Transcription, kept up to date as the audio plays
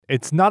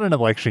It's not an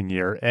election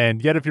year,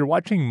 and yet if you're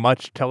watching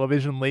much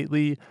television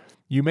lately,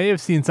 you may have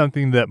seen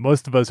something that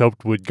most of us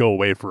hoped would go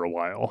away for a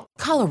while.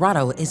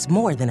 Colorado is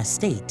more than a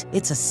state.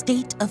 It's a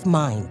state of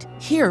mind.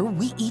 Here,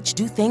 we each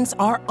do things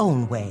our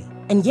own way.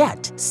 And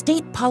yet,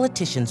 state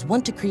politicians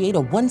want to create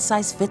a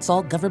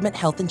one-size-fits-all government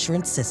health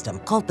insurance system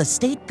called the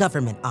state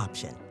government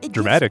option.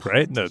 Dramatic,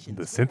 right? The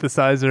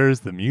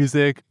synthesizers, the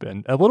music,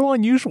 and a little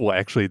unusual,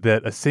 actually,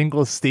 that a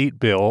single state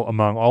bill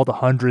among all the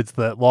hundreds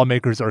that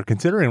lawmakers are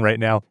considering right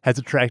now has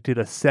attracted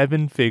a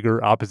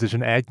 7-figure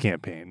opposition ad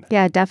campaign.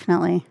 Yeah,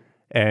 definitely.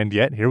 And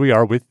yet, here we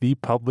are with the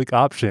public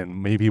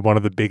option, maybe one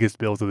of the biggest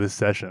bills of this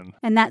session.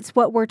 And that's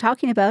what we're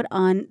talking about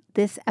on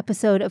this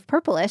episode of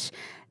Purplish,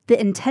 the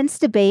intense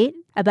debate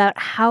about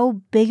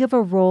how big of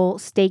a role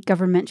state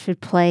government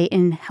should play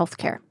in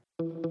healthcare.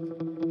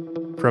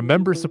 From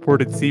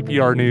member-supported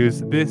CPR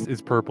News, this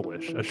is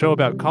Purplish, a show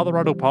about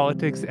Colorado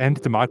politics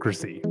and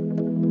democracy.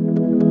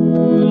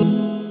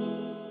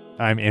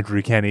 I'm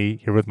Andrew Kenny,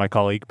 here with my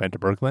colleague, Bente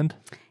Birkeland.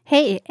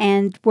 Hey,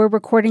 and we're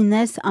recording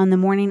this on the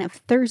morning of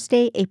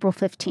Thursday, April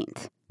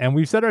 15th. And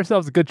we've set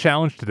ourselves a good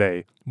challenge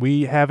today.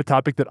 We have a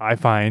topic that I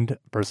find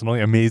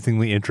personally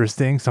amazingly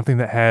interesting, something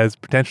that has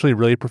potentially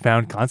really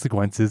profound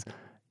consequences.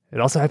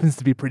 It also happens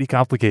to be pretty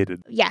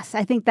complicated. Yes,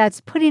 I think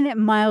that's putting it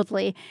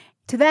mildly.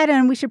 To that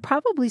end, we should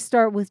probably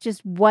start with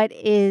just what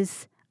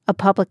is a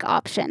public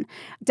option.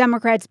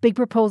 Democrats' big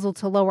proposal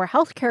to lower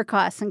healthcare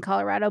costs in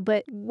Colorado,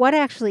 but what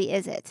actually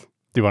is it?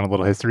 Do you want a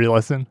little history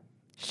lesson?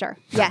 Sure.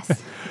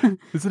 Yes.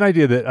 It's an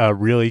idea that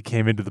really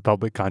came into the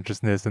public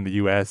consciousness in the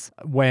U.S.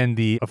 when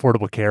the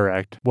Affordable Care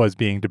Act was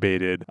being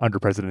debated under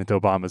President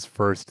Obama's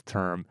first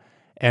term.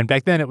 And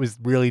back then, it was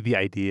really the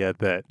idea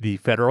that the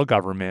federal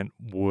government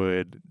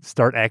would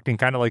start acting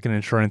kind of like an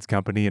insurance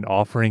company and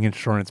offering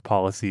insurance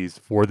policies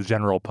for the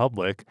general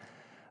public.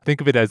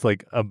 Think of it as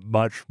like a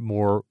much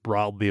more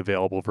broadly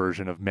available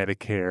version of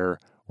Medicare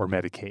or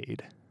Medicaid.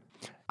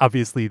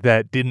 Obviously,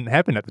 that didn't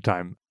happen at the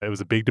time. It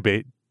was a big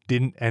debate,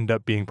 didn't end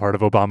up being part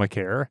of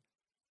Obamacare,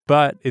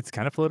 but it's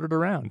kind of floated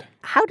around.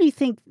 How do you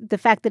think the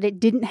fact that it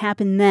didn't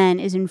happen then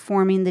is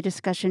informing the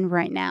discussion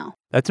right now?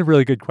 That's a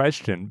really good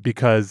question,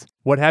 because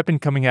what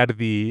happened coming out of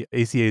the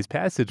ACA's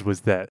passage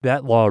was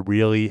that law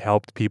really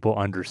helped people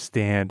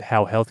understand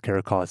how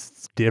healthcare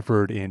costs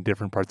differed in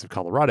different parts of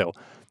Colorado.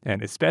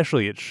 And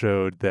especially it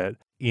showed that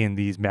in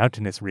these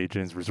mountainous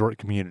regions, resort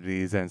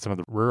communities, and some of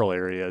the rural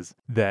areas,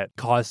 that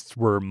costs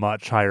were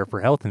much higher for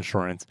health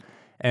insurance.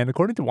 And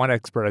according to one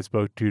expert I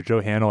spoke to,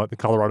 Joe Hanel at the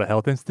Colorado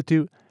Health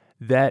Institute,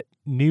 that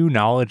new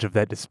knowledge of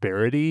that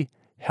disparity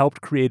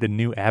helped create a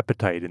new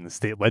appetite in the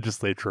state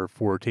legislature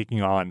for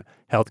taking on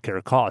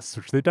healthcare costs,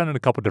 which they've done in a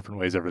couple different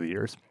ways over the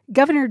years.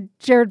 Governor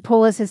Jared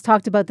Polis has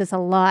talked about this a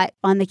lot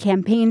on the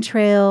campaign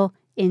trail,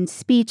 in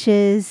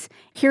speeches.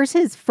 Here's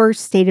his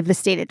first State of the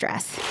State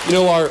address.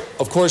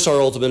 Of course, our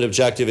ultimate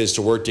objective is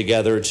to work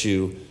together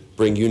to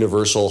bring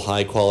universal,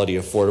 high-quality,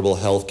 affordable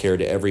health care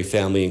to every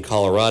family in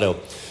Colorado.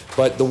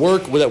 But the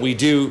work that we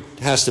do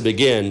has to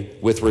begin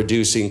with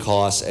reducing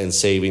costs and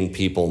saving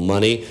people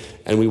money.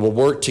 And we will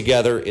work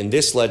together in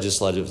this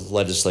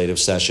legislative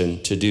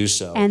session to do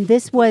so. And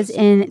this was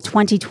in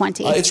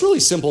 2020. It's really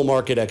simple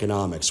market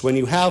economics. When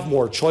you have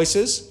more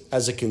choices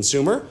as a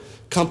consumer,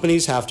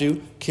 companies have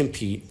to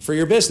compete for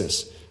your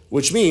business,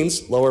 which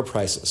means lower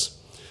prices.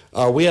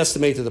 We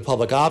estimate that the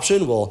public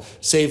option will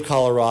save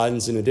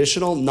Coloradans an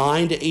additional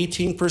 9 to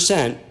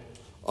 18%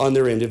 on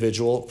their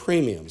individual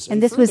premiums.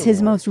 And this was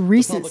his most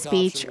recent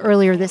speech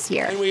earlier this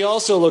year. And we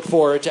also look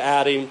forward to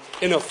adding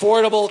an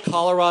affordable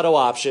Colorado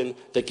option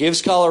that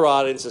gives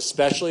Coloradans,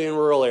 especially in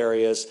rural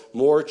areas,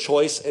 more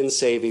choice and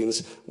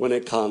savings when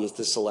it comes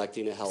to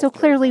selecting a health care. So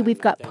clearly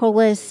we've got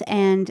Polis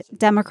and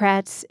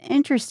Democrats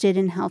interested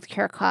in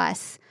healthcare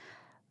costs.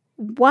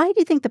 Why do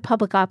you think the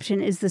public option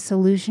is the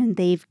solution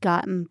they've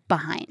gotten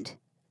behind?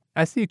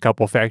 I see a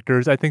couple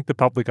factors. I think the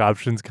public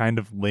options kind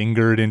of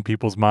lingered in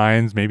people's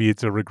minds. Maybe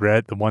it's a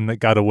regret, the one that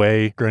got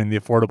away during the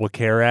Affordable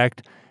Care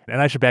Act.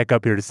 And I should back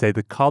up here to say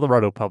the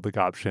Colorado public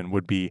option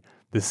would be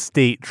the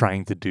state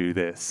trying to do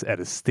this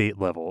at a state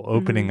level,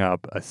 opening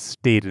up a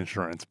state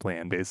insurance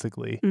plan,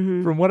 basically.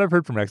 From what I've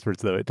heard from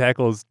experts, though, it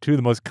tackles two of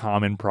the most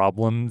common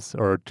problems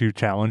or two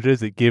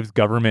challenges. It gives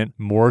government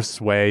more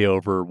sway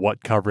over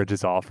what coverage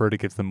is offered.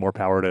 It gives them more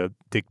power to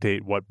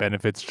dictate what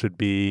benefits should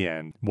be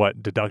and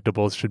what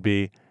deductibles should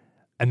be.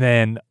 And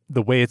then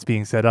the way it's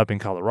being set up in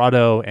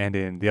Colorado and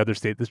in the other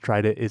state that's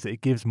tried it is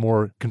it gives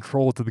more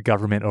control to the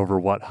government over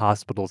what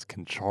hospitals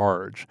can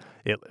charge.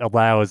 It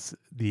allows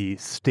the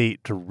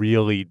state to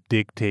really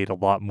dictate a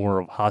lot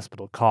more of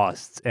hospital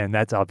costs, and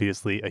that's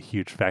obviously a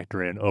huge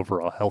factor in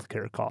overall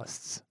healthcare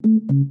costs.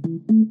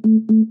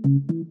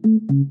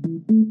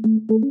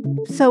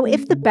 So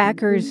if the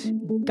backers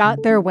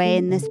got their way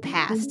and this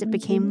passed, it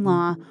became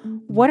law,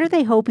 what are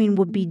they hoping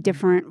would be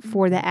different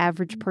for the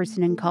average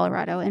person in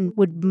Colorado? And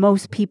would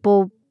most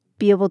people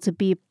be able to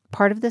be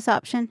part of this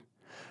option?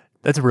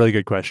 That's a really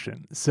good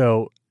question.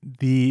 So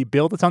The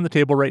bill that's on the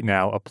table right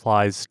now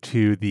applies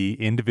to the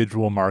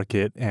individual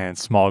market and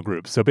small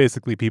groups. So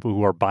basically people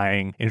who are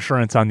buying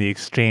insurance on the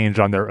exchange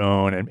on their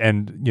own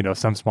and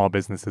some small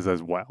businesses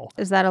as well.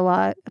 Is that a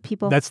lot of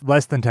people? That's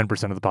less than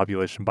 10% of the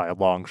population by a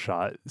long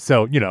shot.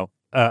 So,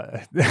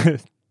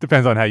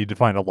 depends on how you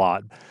define a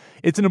lot.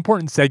 It's an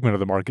important segment of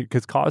the market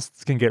because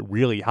costs can get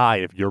really high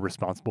if you're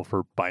responsible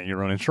for buying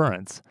your own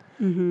insurance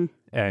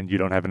and you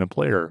don't have an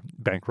employer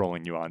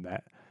bankrolling you on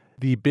that.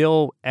 The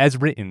bill, as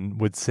written,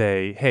 would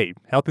say, hey,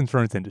 health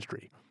insurance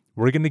industry,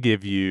 we're going to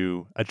give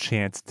you a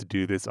chance to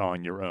do this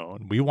on your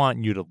own. We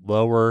want you to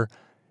lower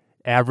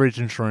average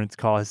insurance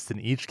costs in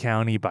each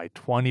county by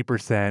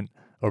 20%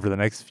 over the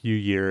next few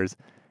years.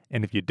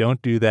 And if you don't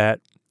do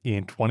that,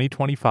 in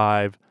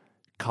 2025,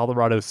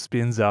 Colorado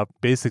spins up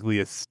basically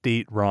a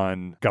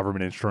state-run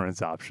government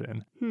insurance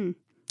option.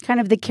 Kind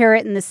of the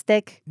carrot and the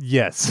stick.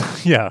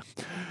 Yes. Yeah.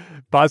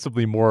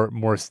 Possibly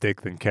more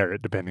stick than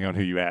carrot, depending on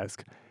who you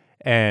ask.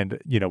 And,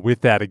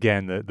 with that,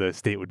 again, the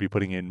state would be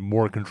putting in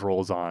more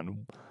controls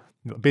on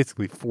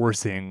basically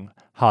forcing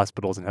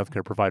hospitals and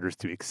healthcare providers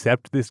to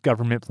accept this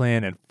government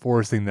plan and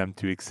forcing them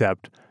to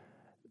accept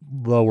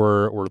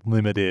lower or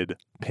limited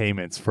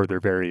payments for their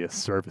various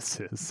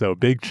services. So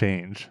big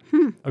change.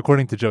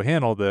 According to Joe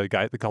Hanel, the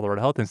guy at the Colorado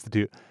Health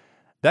Institute,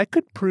 that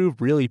could prove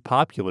really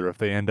popular if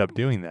they end up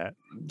doing that.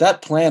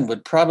 That plan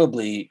would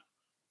probably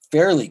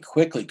fairly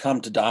quickly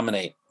come to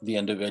dominate the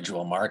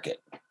individual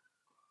market.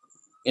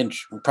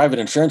 Private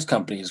insurance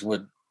companies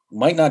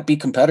might not be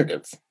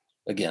competitive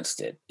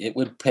against it. It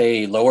would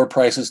pay lower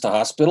prices to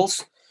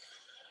hospitals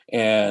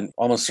and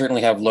almost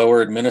certainly have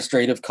lower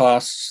administrative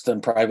costs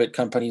than private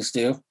companies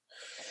do,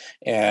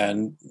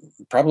 and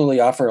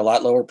probably offer a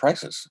lot lower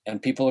prices,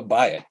 and people would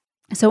buy it.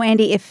 So,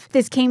 Andy, if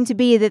this came to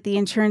be that the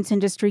insurance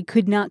industry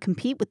could not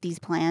compete with these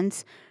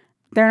plans,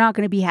 they're not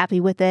going to be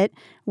happy with it.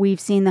 We've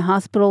seen the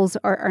hospitals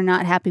are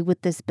not happy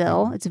with this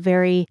bill. It's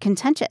very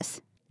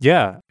contentious.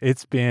 Yeah,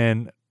 it's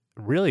been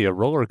really a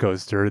roller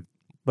coaster.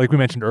 Like we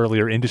mentioned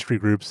earlier, industry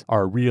groups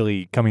are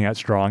really coming out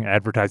strong,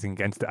 advertising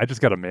against it. I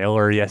just got a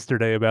mailer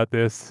yesterday about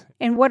this.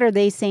 And what are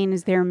they saying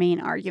is their main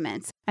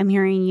arguments? I'm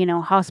hearing,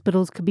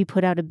 hospitals could be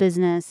put out of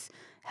business.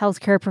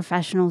 Healthcare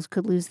professionals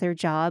could lose their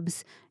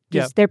jobs.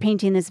 They're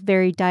painting this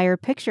very dire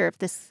picture if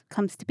this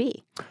comes to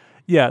be.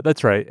 Yeah,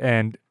 that's right.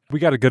 And we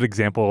got a good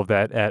example of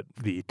that at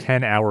the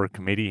 10-hour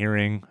committee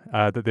hearing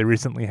that they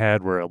recently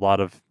had, where a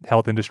lot of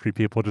health industry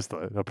people, just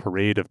a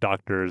parade of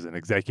doctors and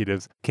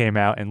executives, came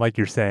out. And like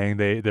you're saying,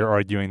 they're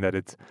arguing that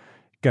it's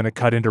going to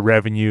cut into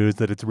revenues,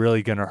 that it's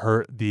really going to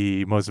hurt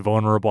the most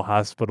vulnerable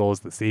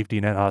hospitals, the safety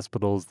net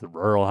hospitals, the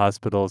rural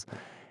hospitals,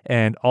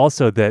 and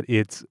also that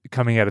it's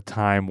coming at a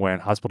time when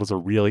hospitals are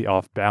really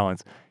off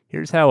balance.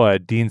 Here's how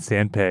Dean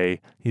Sanpei,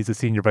 he's a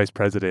senior vice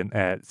president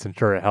at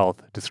Centura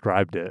Health,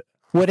 described it.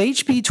 What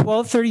HB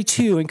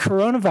 1232 and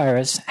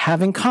coronavirus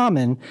have in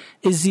common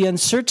is the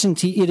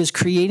uncertainty it is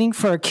creating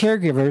for our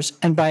caregivers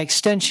and, by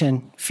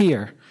extension,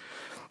 fear.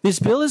 This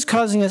bill is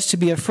causing us to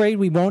be afraid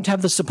we won't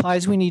have the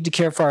supplies we need to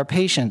care for our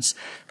patients.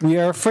 We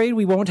are afraid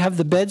we won't have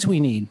the beds we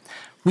need.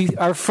 We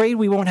are afraid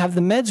we won't have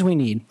the meds we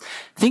need.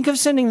 Think of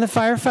sending the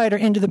firefighter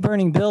into the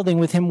burning building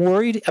with him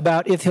worried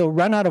about if he'll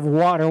run out of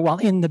water while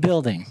in the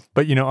building.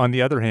 But, on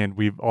the other hand,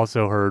 we've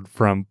also heard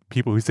from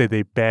people who say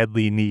they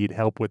badly need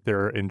help with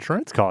their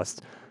insurance costs.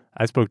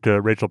 I spoke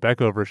to Rachel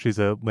Beckover. She's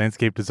a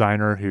landscape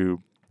designer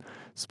who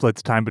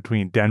splits time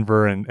between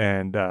Denver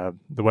and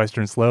the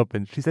Western Slope.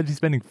 And she said she's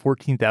spending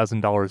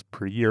 $14,000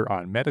 per year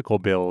on medical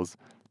bills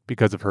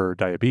because of her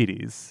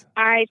diabetes.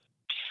 I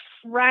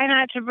try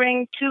not to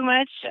bring too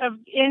much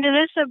into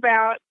this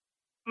about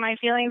my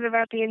feelings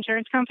about the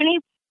insurance company,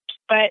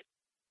 but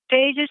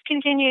they just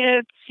continue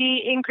to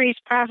see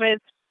increased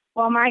profits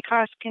while my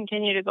costs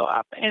continue to go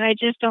up. And I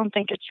just don't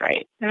think it's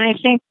right. And I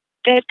think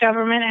that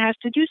government has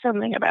to do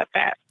something about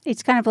that.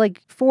 It's kind of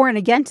like for and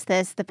against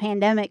this. The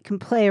pandemic can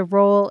play a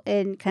role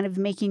in kind of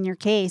making your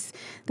case.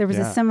 There was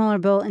a similar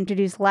bill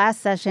introduced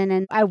last session,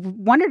 and I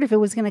wondered if it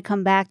was going to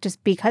come back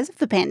just because of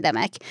the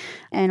pandemic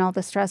and all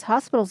the stress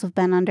hospitals have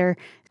been under.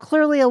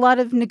 Clearly a lot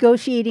of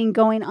negotiating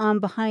going on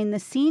behind the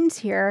scenes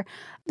here.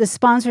 The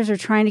sponsors are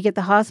trying to get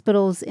the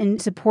hospitals in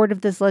support of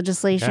this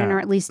legislation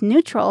or at least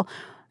neutral.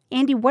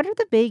 Andy, what are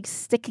the big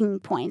sticking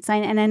points?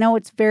 And I know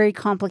it's very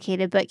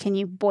complicated, but can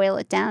you boil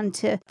it down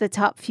to the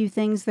top few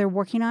things they're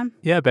working on?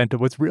 Yeah, Benta,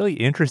 what's really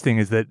interesting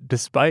is that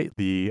despite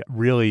the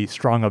really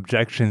strong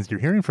objections you're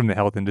hearing from the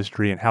health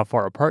industry and how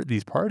far apart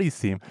these parties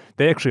seem,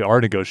 they actually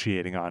are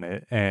negotiating on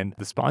it. And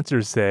the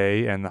sponsors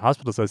say, and the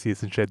Hospital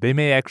Association said, they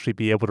may actually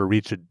be able to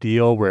reach a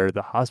deal where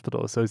the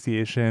Hospital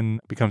Association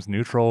becomes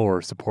neutral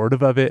or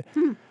supportive of it.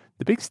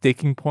 The big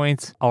sticking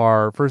points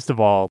are, first of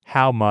all,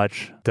 how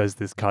much does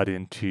this cut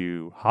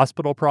into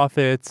hospital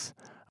profits?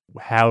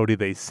 How do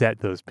they set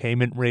those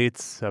payment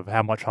rates of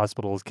how much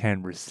hospitals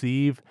can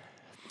receive?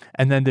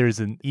 And then there's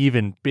an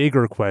even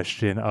bigger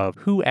question of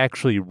who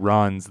actually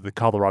runs the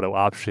Colorado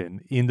option.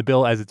 In the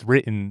bill as it's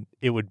written,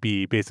 it would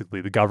be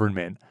basically the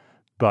government.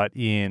 But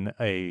in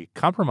a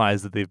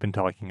compromise that they've been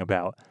talking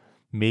about,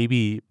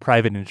 maybe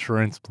private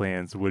insurance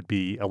plans would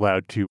be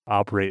allowed to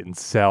operate and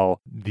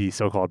sell the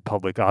so-called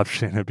public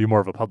option. It'd be more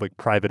of a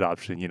public-private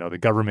option. You know, the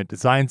government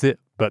designs it,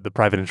 but the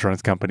private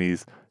insurance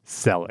companies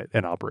sell it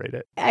and operate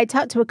it. I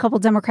talked to a couple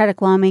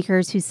Democratic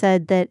lawmakers who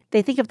said that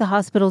they think if the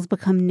hospitals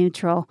become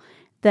neutral,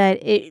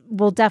 that it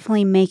will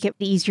definitely make it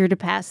easier to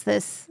pass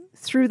this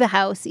through the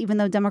House, even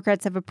though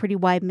Democrats have a pretty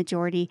wide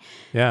majority.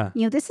 Yeah.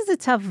 You know, this is a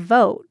tough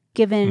vote,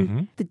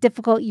 given the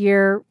difficult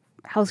year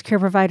healthcare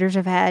providers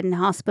have had in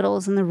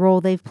hospitals and the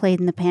role they've played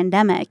in the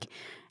pandemic.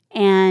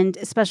 And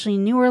especially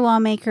newer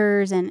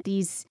lawmakers and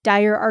these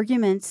dire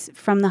arguments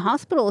from the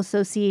Hospital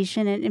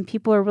Association. And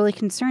people are really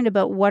concerned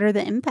about what are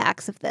the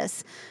impacts of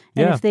this.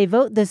 And if they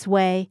vote this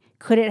way,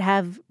 could it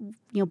have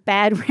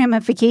bad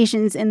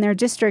ramifications in their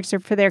districts or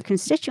for their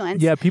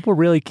constituents? Yeah, people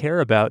really care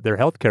about their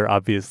healthcare,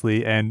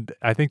 obviously. And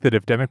I think that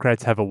if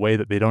Democrats have a way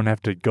that they don't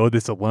have to go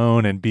this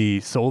alone and be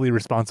solely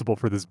responsible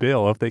for this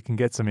bill, if they can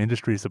get some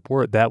industry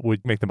support, that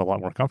would make them a lot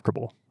more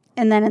comfortable.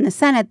 And then in the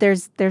Senate,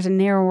 there's a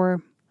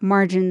narrower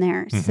margin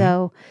there.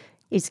 So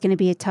it's going to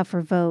be a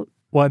tougher vote.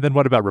 Well, and then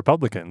what about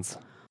Republicans?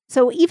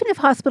 So even if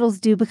hospitals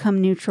do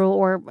become neutral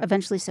or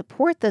eventually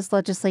support this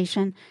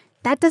legislation,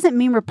 that doesn't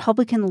mean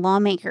Republican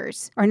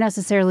lawmakers are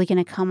necessarily going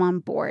to come on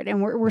board.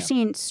 And we're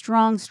seeing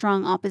strong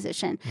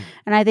opposition.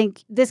 And I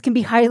think this can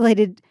be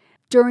highlighted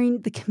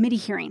during the committee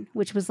hearing,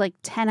 which was like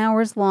 10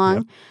 hours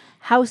long.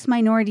 House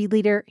Minority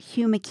Leader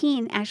Hugh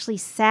McKean actually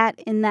sat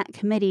in that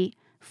committee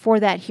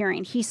for that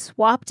hearing. He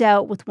swapped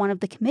out with one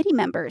of the committee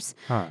members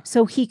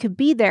so he could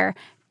be there.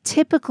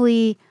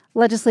 Typically,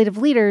 legislative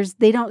leaders,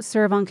 they don't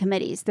serve on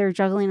committees. They're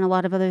juggling a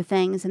lot of other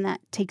things, and that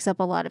takes up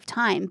a lot of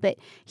time. But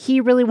he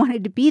really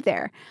wanted to be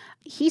there.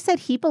 He said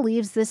he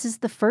believes this is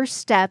the first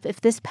step,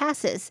 if this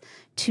passes,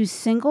 to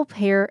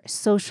single-payer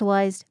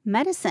socialized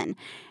medicine.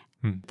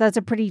 That's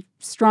a pretty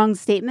strong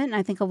statement, and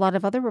I think a lot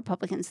of other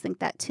Republicans think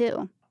that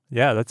too.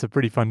 Yeah, that's a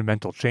pretty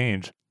fundamental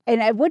change.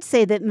 And I would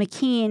say that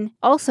McKean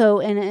also,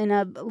 in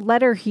a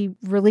letter he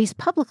released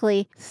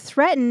publicly,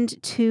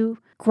 threatened to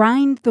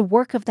grind the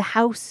work of the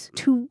House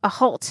to a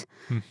halt,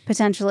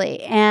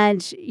 potentially.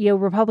 And,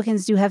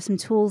 Republicans do have some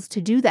tools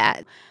to do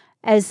that.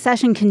 As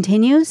session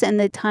continues and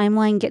the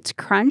timeline gets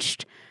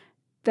crunched,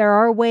 there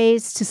are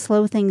ways to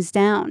slow things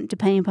down,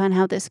 depending upon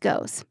how this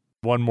goes.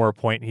 One more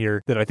point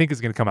here that I think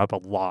is going to come up a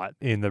lot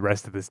in the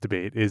rest of this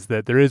debate is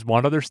that there is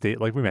one other state,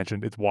 like we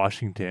mentioned, it's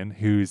Washington,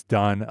 who's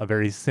done a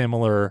very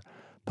similar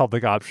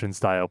public option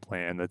style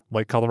plan that,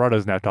 like Colorado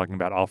is now talking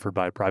about, offered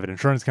by private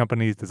insurance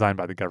companies, designed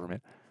by the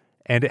government.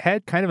 And it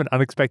had kind of an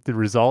unexpected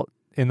result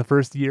in the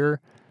first year.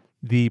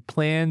 The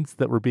plans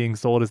that were being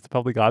sold as the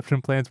public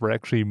option plans were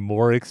actually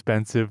more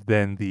expensive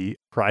than the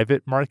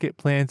private market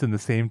plans in the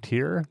same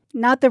tier.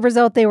 Not the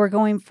result they were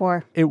going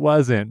for. It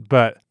wasn't,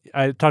 but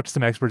I talked to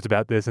some experts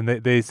about this, and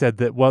they said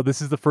that, well,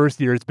 this is the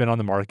first year it's been on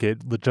the market.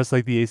 Just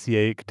like the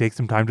ACA, it could take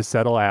some time to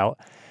settle out.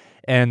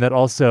 And that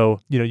also,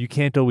 you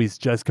can't always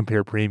just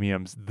compare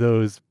premiums.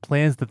 Those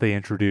plans that they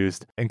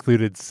introduced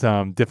included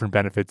some different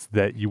benefits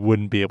that you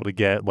wouldn't be able to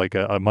get, like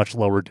a much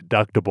lower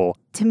deductible.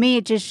 To me,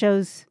 it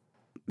just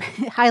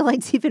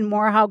highlights even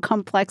more how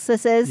complex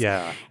this is.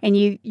 Yeah. And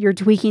you're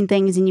tweaking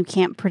things and you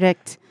can't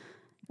predict,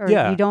 or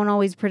you don't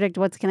always predict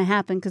what's going to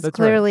happen. Because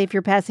clearly, if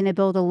you're passing a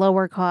bill to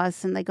lower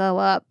costs and they go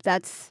up,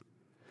 that's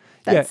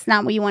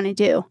not what you want to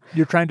do.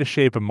 You're trying to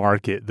shape a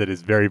market that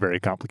is very,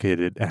 very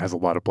complicated and has a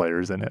lot of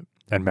players in it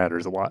and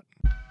matters a lot.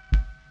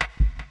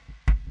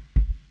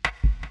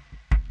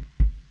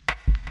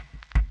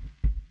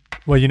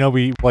 Well,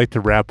 we like to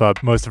wrap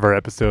up most of our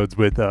episodes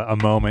with a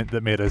moment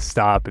that made us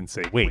stop and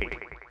say, wait,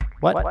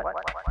 what?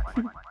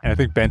 And I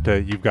think,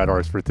 Bente, you've got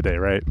ours for today,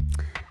 right?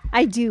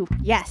 I do,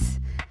 yes.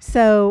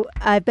 So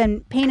I've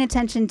been paying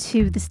attention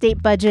to the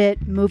state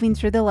budget moving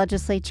through the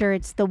legislature.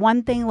 It's the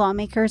one thing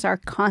lawmakers are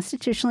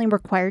constitutionally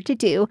required to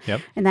do,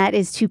 and that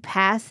is to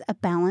pass a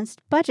balanced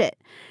budget.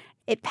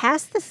 It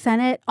passed the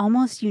Senate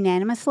almost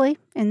unanimously,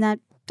 and that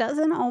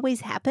doesn't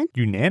always happen.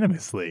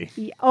 Unanimously?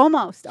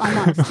 Almost,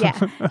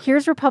 yeah.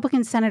 Here's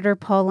Republican Senator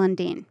Paul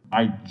Lundeen.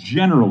 I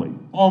generally,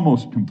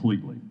 almost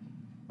completely,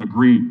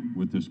 agree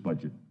with this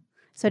budget.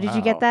 So did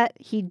you get that?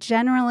 He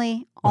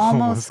generally,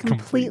 almost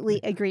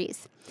completely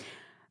agrees.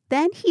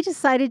 Then he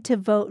decided to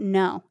vote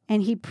no,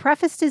 and he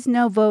prefaced his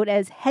no vote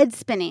as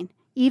head-spinning,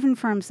 even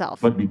for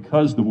himself. But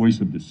because the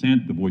voice of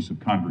dissent, the voice of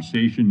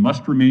conversation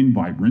must remain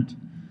vibrant,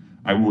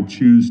 I will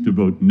choose to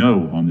vote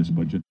no on this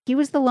budget. He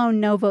was the lone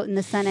no vote in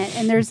the Senate,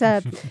 and there's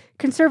a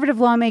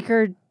conservative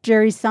lawmaker,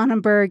 Jerry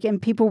Sonnenberg,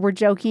 and people were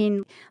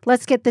joking,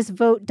 let's get this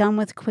vote done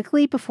with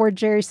quickly before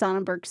Jerry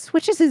Sonnenberg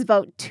switches his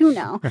vote to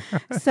no.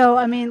 So,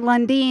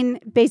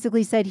 Lundeen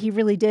basically said he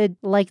really did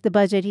like the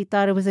budget. He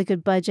thought it was a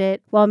good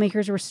budget.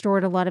 Lawmakers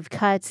restored a lot of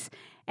cuts.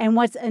 And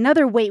what's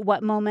another wait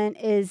what moment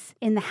is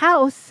in the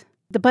House,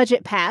 the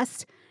budget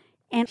passed,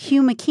 and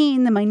Hugh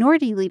McKean, the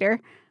minority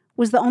leader,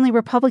 was the only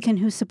Republican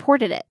who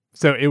supported it.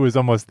 So it was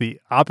almost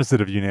the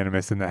opposite of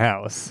unanimous in the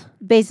House.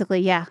 Basically,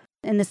 yeah.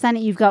 In the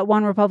Senate, you've got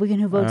one Republican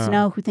who votes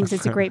no, who thinks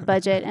it's a great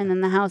budget, and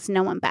in the House,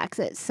 no one backs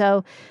it.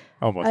 So,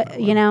 almost I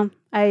don't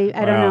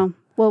know.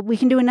 Well, we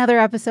can do another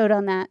episode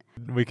on that.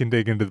 We can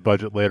dig into the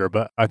budget later,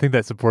 but I think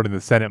that support in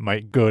the Senate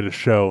might go to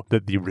show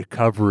that the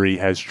recovery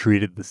has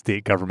treated the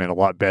state government a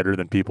lot better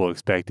than people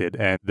expected,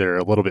 and they're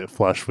a little bit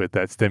flush with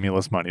that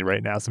stimulus money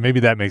right now. So maybe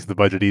that makes the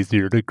budget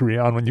easier to agree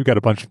on when you got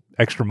a bunch of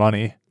extra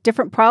money.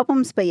 Different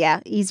problems, but yeah,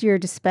 easier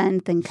to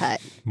spend than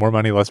cut. More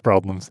money, less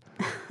problems.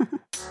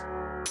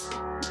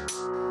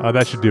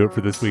 That should do it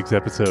for this week's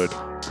episode.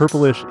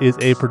 Purplish is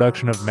a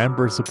production of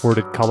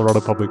member-supported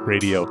Colorado Public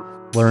Radio.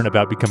 Learn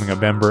about becoming a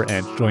member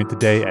and join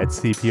today at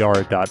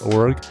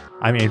cpr.org.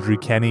 I'm Andrew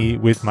Kenny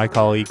with my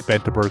colleague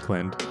Bente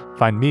Birkeland.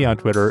 Find me on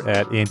Twitter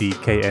at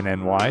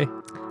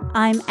AndyKNNY.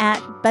 I'm at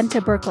Bente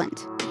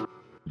Birkeland.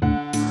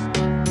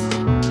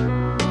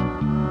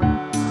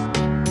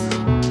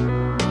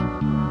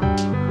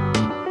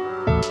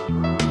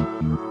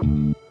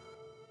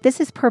 This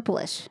is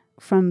Purplish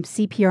from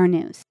CPR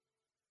News.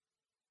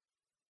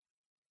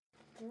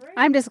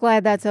 I'm just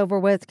glad that's over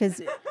with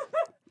because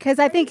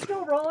I think...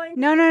 Still rolling?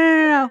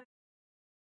 No.